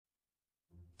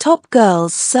Top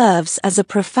Girls serves as a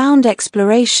profound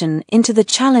exploration into the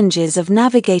challenges of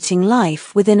navigating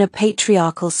life within a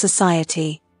patriarchal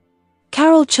society.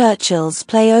 Caryl Churchill's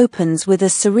play opens with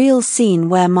a surreal scene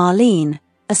where Marlene,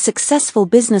 a successful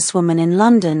businesswoman in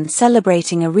London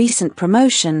celebrating a recent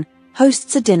promotion,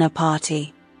 hosts a dinner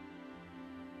party.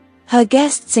 Her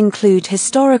guests include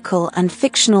historical and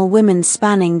fictional women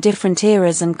spanning different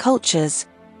eras and cultures,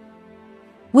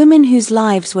 women whose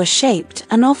lives were shaped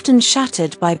and often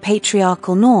shattered by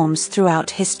patriarchal norms throughout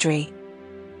history.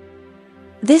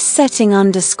 This setting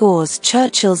underscores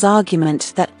Churchill's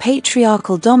argument that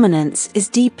patriarchal dominance is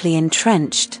deeply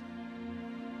entrenched,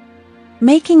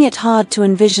 making it hard to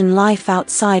envision life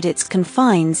outside its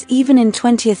confines. Even in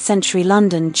 20th century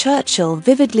London, Churchill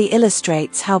vividly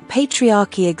illustrates how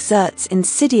patriarchy exerts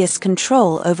insidious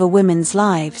control over women's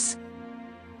lives,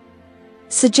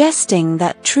 suggesting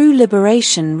that true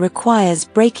liberation requires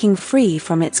breaking free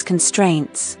from its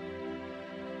constraints.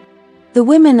 The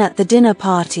women at the dinner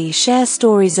party share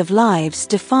stories of lives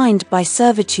defined by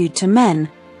servitude to men,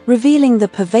 revealing the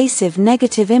pervasive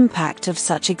negative impact of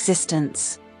such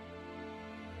existence.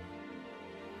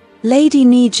 Lady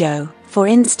Nijo, for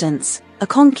instance, a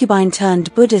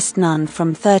concubine-turned-Buddhist nun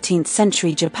from 13th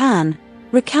century Japan,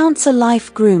 recounts a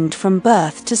life groomed from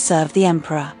birth to serve the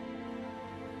emperor.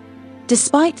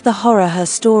 Despite the horror her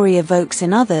story evokes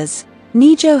in others,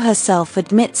 Nijo herself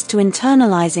admits to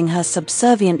internalizing her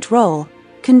subservient role,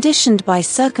 conditioned by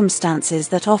circumstances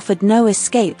that offered no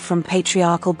escape from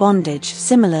patriarchal bondage.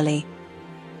 Similarly,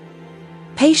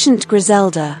 patient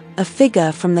Griselda, a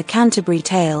figure from the Canterbury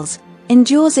Tales,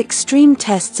 endures extreme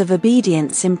tests of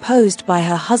obedience imposed by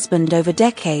her husband over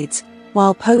decades,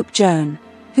 while Pope Joan,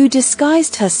 who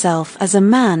disguised herself as a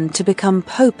man to become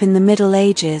pope in the Middle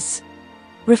Ages,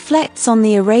 reflects on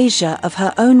the erasure of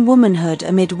her own womanhood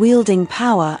amid wielding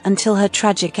power until her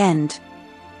tragic end.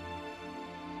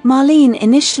 Marlene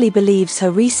initially believes her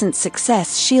recent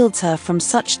success shields her from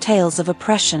such tales of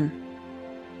oppression.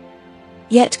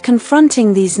 Yet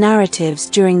confronting these narratives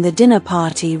during the dinner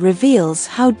party reveals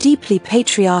how deeply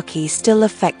patriarchy still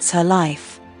affects her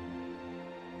life.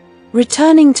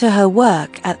 Returning to her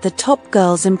work at the Top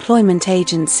Girls employment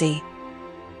agency,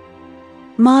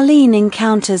 Marlene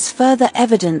encounters further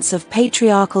evidence of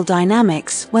patriarchal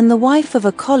dynamics when the wife of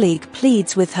a colleague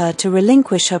pleads with her to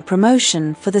relinquish her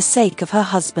promotion for the sake of her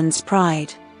husband's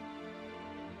pride.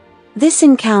 This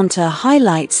encounter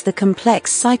highlights the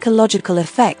complex psychological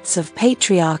effects of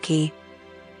patriarchy.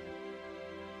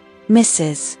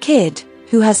 Mrs. Kidd,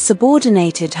 who has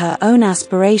subordinated her own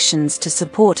aspirations to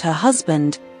support her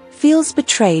husband, feels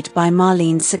betrayed by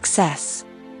Marlene's success.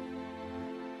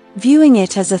 Viewing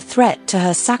it as a threat to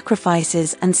her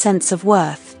sacrifices and sense of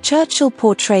worth, Churchill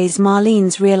portrays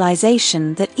Marlene's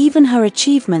realization that even her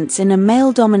achievements in a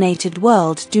male-dominated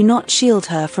world do not shield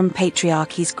her from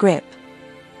patriarchy's grip.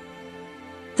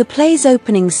 The play's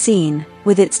opening scene,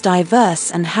 with its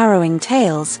diverse and harrowing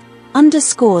tales,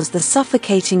 underscores the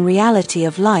suffocating reality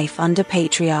of life under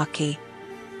patriarchy.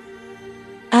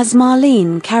 As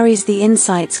Marlene carries the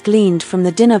insights gleaned from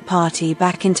the dinner party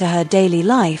back into her daily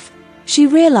life, she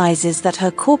realizes that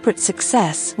her corporate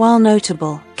success, while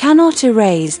notable, cannot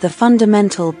erase the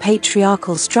fundamental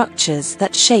patriarchal structures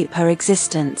that shape her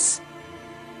existence.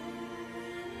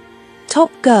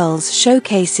 Top Girls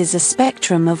showcases a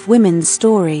spectrum of women's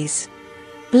stories,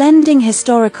 blending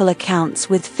historical accounts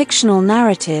with fictional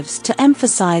narratives to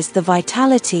emphasize the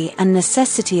vitality and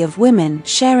necessity of women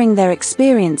sharing their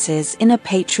experiences in a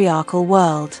patriarchal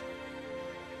world.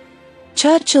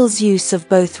 Churchill's use of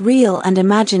both real and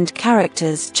imagined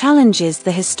characters challenges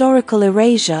the historical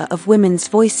erasure of women's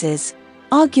voices,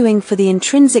 arguing for the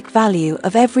intrinsic value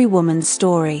of every woman's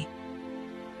story.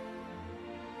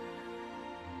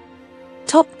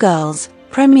 Top Girls,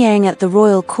 premiering at the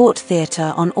Royal Court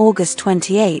Theatre on August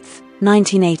 28,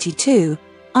 1982,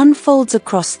 unfolds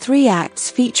across 3 acts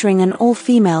featuring an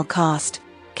all-female cast,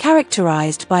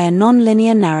 characterized by a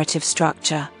non-linear narrative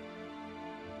structure.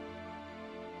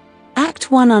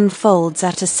 Act 1 unfolds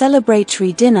at a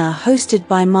celebratory dinner hosted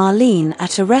by Marlene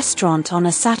at a restaurant on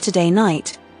a Saturday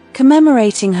night,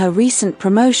 commemorating her recent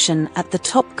promotion at the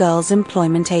Top Girls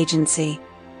employment agency.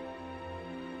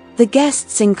 The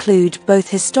guests include both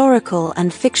historical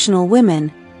and fictional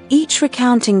women, each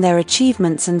recounting their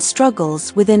achievements and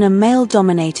struggles within a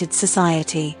male-dominated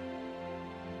society.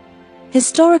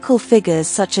 Historical figures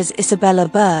such as Isabella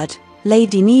Bird,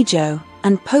 Lady Nijo,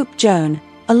 and Pope Joan,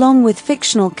 along with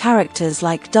fictional characters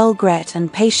like dull Gret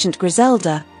and patient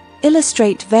Griselda,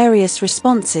 illustrate various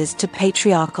responses to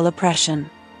patriarchal oppression.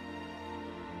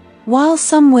 While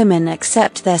some women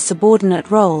accept their subordinate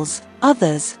roles,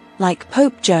 others, like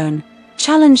Pope Joan,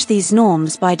 challenge these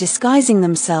norms by disguising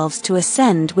themselves to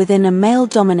ascend within a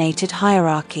male-dominated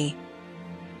hierarchy.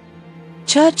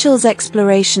 Churchill's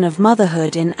exploration of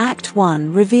motherhood in Act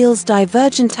 1 reveals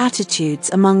divergent attitudes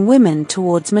among women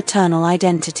towards maternal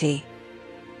identity.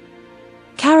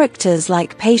 Characters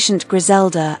like patient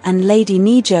Griselda and Lady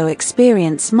Nijo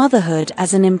experience motherhood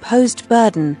as an imposed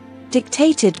burden,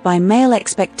 dictated by male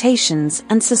expectations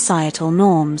and societal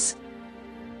norms.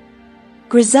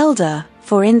 Griselda,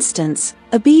 for instance,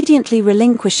 obediently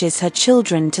relinquishes her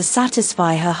children to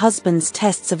satisfy her husband's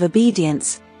tests of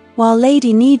obedience, while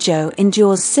Lady Nijo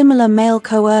endures similar male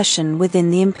coercion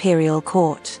within the imperial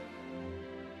court.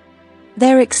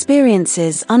 Their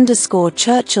experiences underscore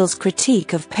Churchill's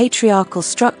critique of patriarchal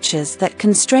structures that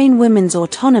constrain women's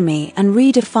autonomy and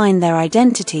redefine their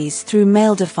identities through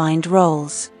male-defined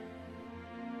roles.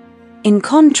 In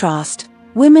contrast,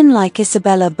 women like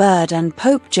Isabella Bird and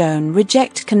Pope Joan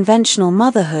reject conventional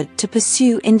motherhood to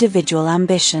pursue individual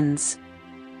ambitions.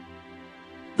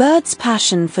 Bird's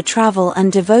passion for travel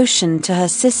and devotion to her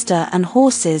sister and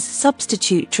horses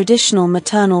substitute traditional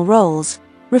maternal roles,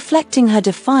 reflecting her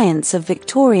defiance of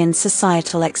Victorian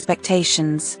societal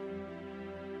expectations.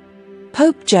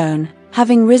 Pope Joan,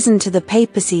 having risen to the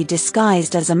papacy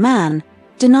disguised as a man,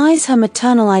 denies her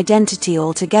maternal identity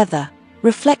altogether,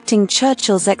 reflecting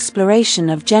Churchill's exploration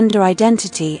of gender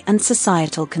identity and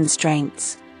societal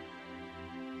constraints.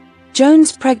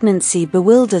 Joan's pregnancy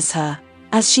bewilders her,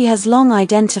 as she has long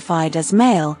identified as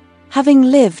male, having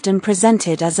lived and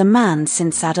presented as a man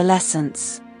since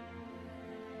adolescence.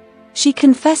 She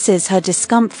confesses her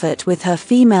discomfort with her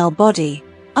female body,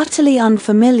 utterly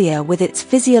unfamiliar with its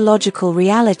physiological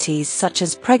realities such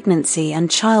as pregnancy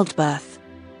and childbirth.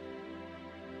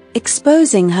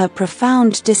 Exposing her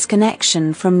profound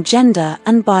disconnection from gender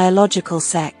and biological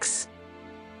sex.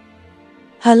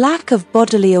 Her lack of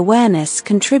bodily awareness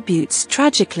contributes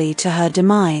tragically to her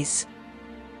demise.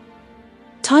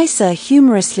 Tyser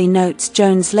humorously notes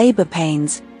Joan's labor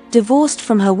pains, divorced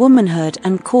from her womanhood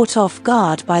and caught off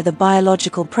guard by the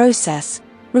biological process,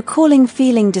 recalling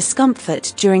feeling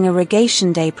discomfort during a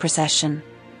Regation Day procession.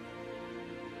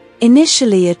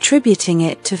 Initially attributing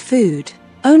it to food,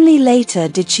 only later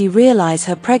did she realize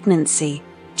her pregnancy,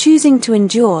 choosing to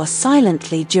endure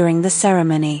silently during the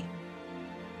ceremony.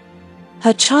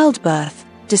 Her childbirth,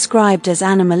 described as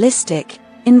animalistic,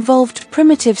 involved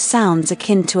primitive sounds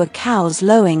akin to a cow's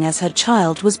lowing as her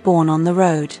child was born on the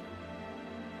road.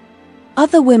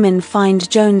 Other women find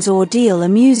Joan's ordeal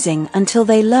amusing until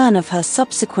they learn of her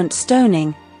subsequent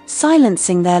stoning,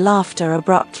 silencing their laughter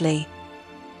abruptly.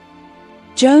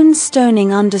 Joan's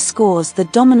stoning underscores the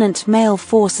dominant male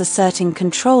force asserting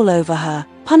control over her,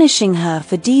 punishing her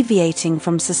for deviating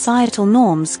from societal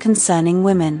norms concerning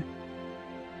women.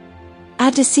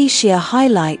 Adicitia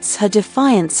highlights her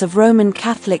defiance of Roman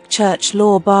Catholic Church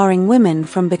law barring women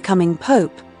from becoming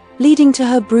pope, leading to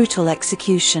her brutal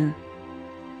execution.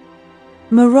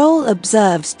 Marlene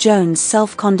observes Joan's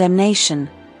self-condemnation,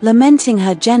 lamenting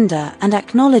her gender and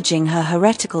acknowledging her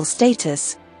heretical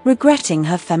status, regretting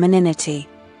her femininity.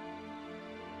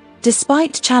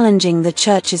 Despite challenging the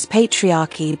Church's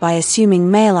patriarchy by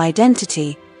assuming male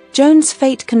identity, Joan's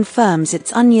fate confirms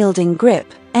its unyielding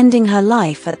grip, ending her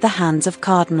life at the hands of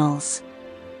cardinals.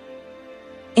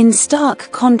 In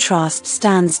stark contrast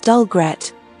stands dull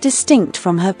Gret, distinct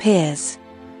from her peers.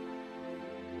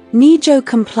 Nijo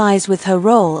complies with her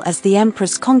role as the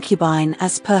empress concubine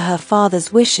as per her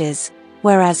father's wishes,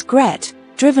 whereas Gret,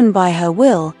 driven by her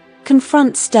will,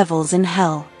 confronts devils in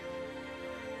hell.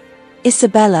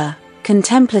 Isabella,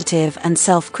 contemplative and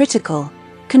self-critical,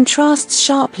 contrasts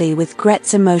sharply with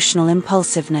Gret's emotional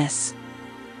impulsiveness.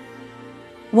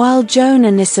 While Joan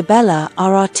and Isabella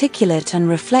are articulate and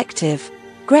reflective,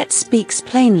 Gret speaks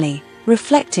plainly,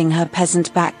 reflecting her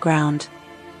peasant background.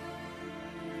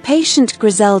 Patient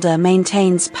Griselda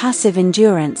maintains passive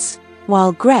endurance,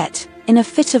 while Gret, in a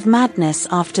fit of madness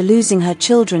after losing her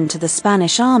children to the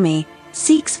Spanish army,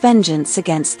 seeks vengeance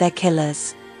against their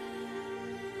killers.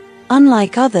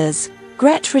 Unlike others,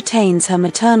 Gret retains her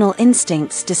maternal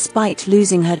instincts despite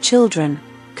losing her children,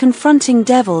 confronting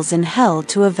devils in hell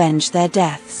to avenge their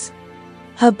deaths.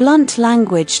 Her blunt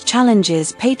language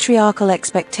challenges patriarchal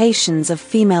expectations of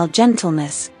female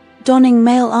gentleness, donning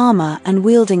male armor and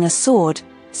wielding a sword,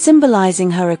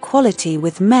 symbolizing her equality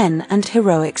with men and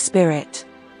heroic spirit.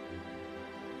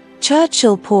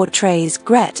 Churchill portrays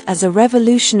Gret as a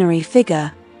revolutionary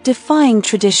figure, defying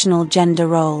traditional gender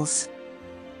roles.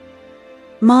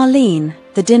 Marlene,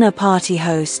 the dinner party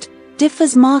host,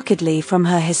 differs markedly from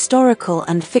her historical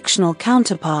and fictional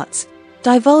counterparts,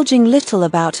 divulging little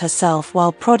about herself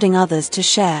while prodding others to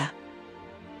share.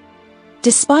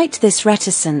 Despite this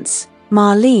reticence,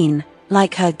 Marlene,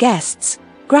 like her guests,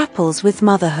 grapples with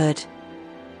motherhood.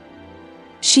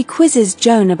 She quizzes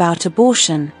Joan about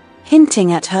abortion,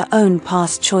 hinting at her own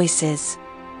past choices.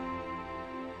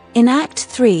 In Act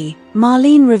 3,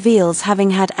 Marlene reveals having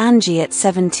had Angie at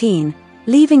 17,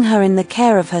 leaving her in the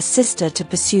care of her sister to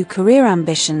pursue career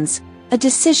ambitions, a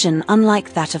decision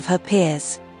unlike that of her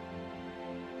peers.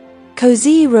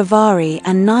 Cozy Rivari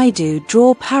and Nijo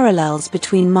draw parallels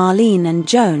between Marlene and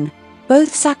Joan,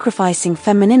 both sacrificing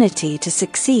femininity to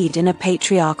succeed in a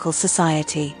patriarchal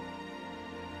society.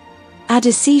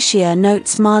 Adicicia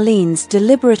notes Marlene's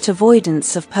deliberate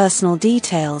avoidance of personal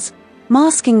details,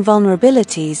 masking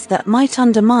vulnerabilities that might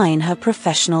undermine her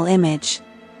professional image.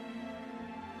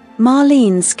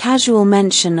 Marlene's casual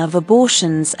mention of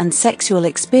abortions and sexual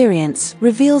experience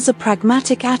reveals a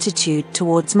pragmatic attitude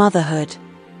towards motherhood.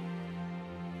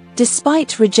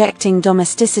 Despite rejecting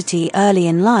domesticity early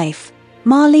in life,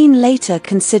 Marlene later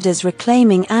considers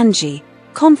reclaiming Angie,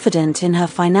 confident in her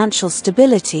financial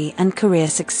stability and career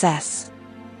success.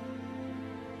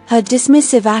 Her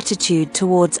dismissive attitude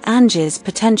towards Angie's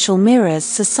potential mirrors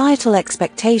societal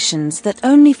expectations that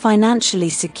only financially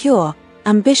secure,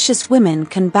 ambitious women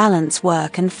can balance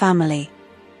work and family.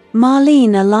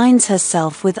 Marlene aligns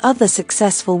herself with other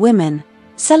successful women,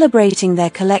 celebrating their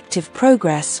collective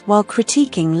progress while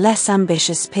critiquing less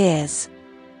ambitious peers.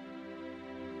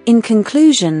 In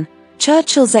conclusion,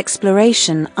 Churchill's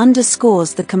exploration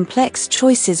underscores the complex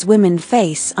choices women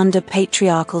face under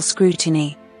patriarchal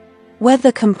scrutiny.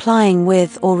 Whether complying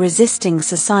with or resisting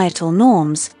societal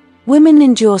norms, women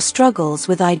endure struggles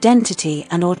with identity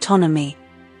and autonomy.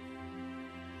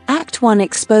 Act 1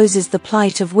 exposes the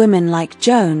plight of women like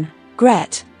Joan,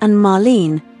 Gret, and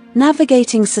Marlene,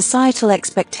 navigating societal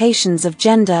expectations of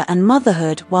gender and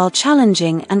motherhood while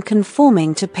challenging and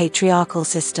conforming to patriarchal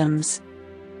systems.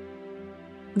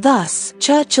 Thus,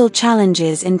 Churchill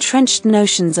challenges entrenched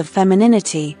notions of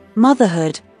femininity,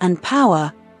 motherhood, and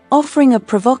power, offering a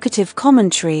provocative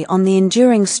commentary on the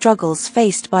enduring struggles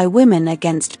faced by women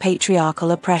against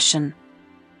patriarchal oppression.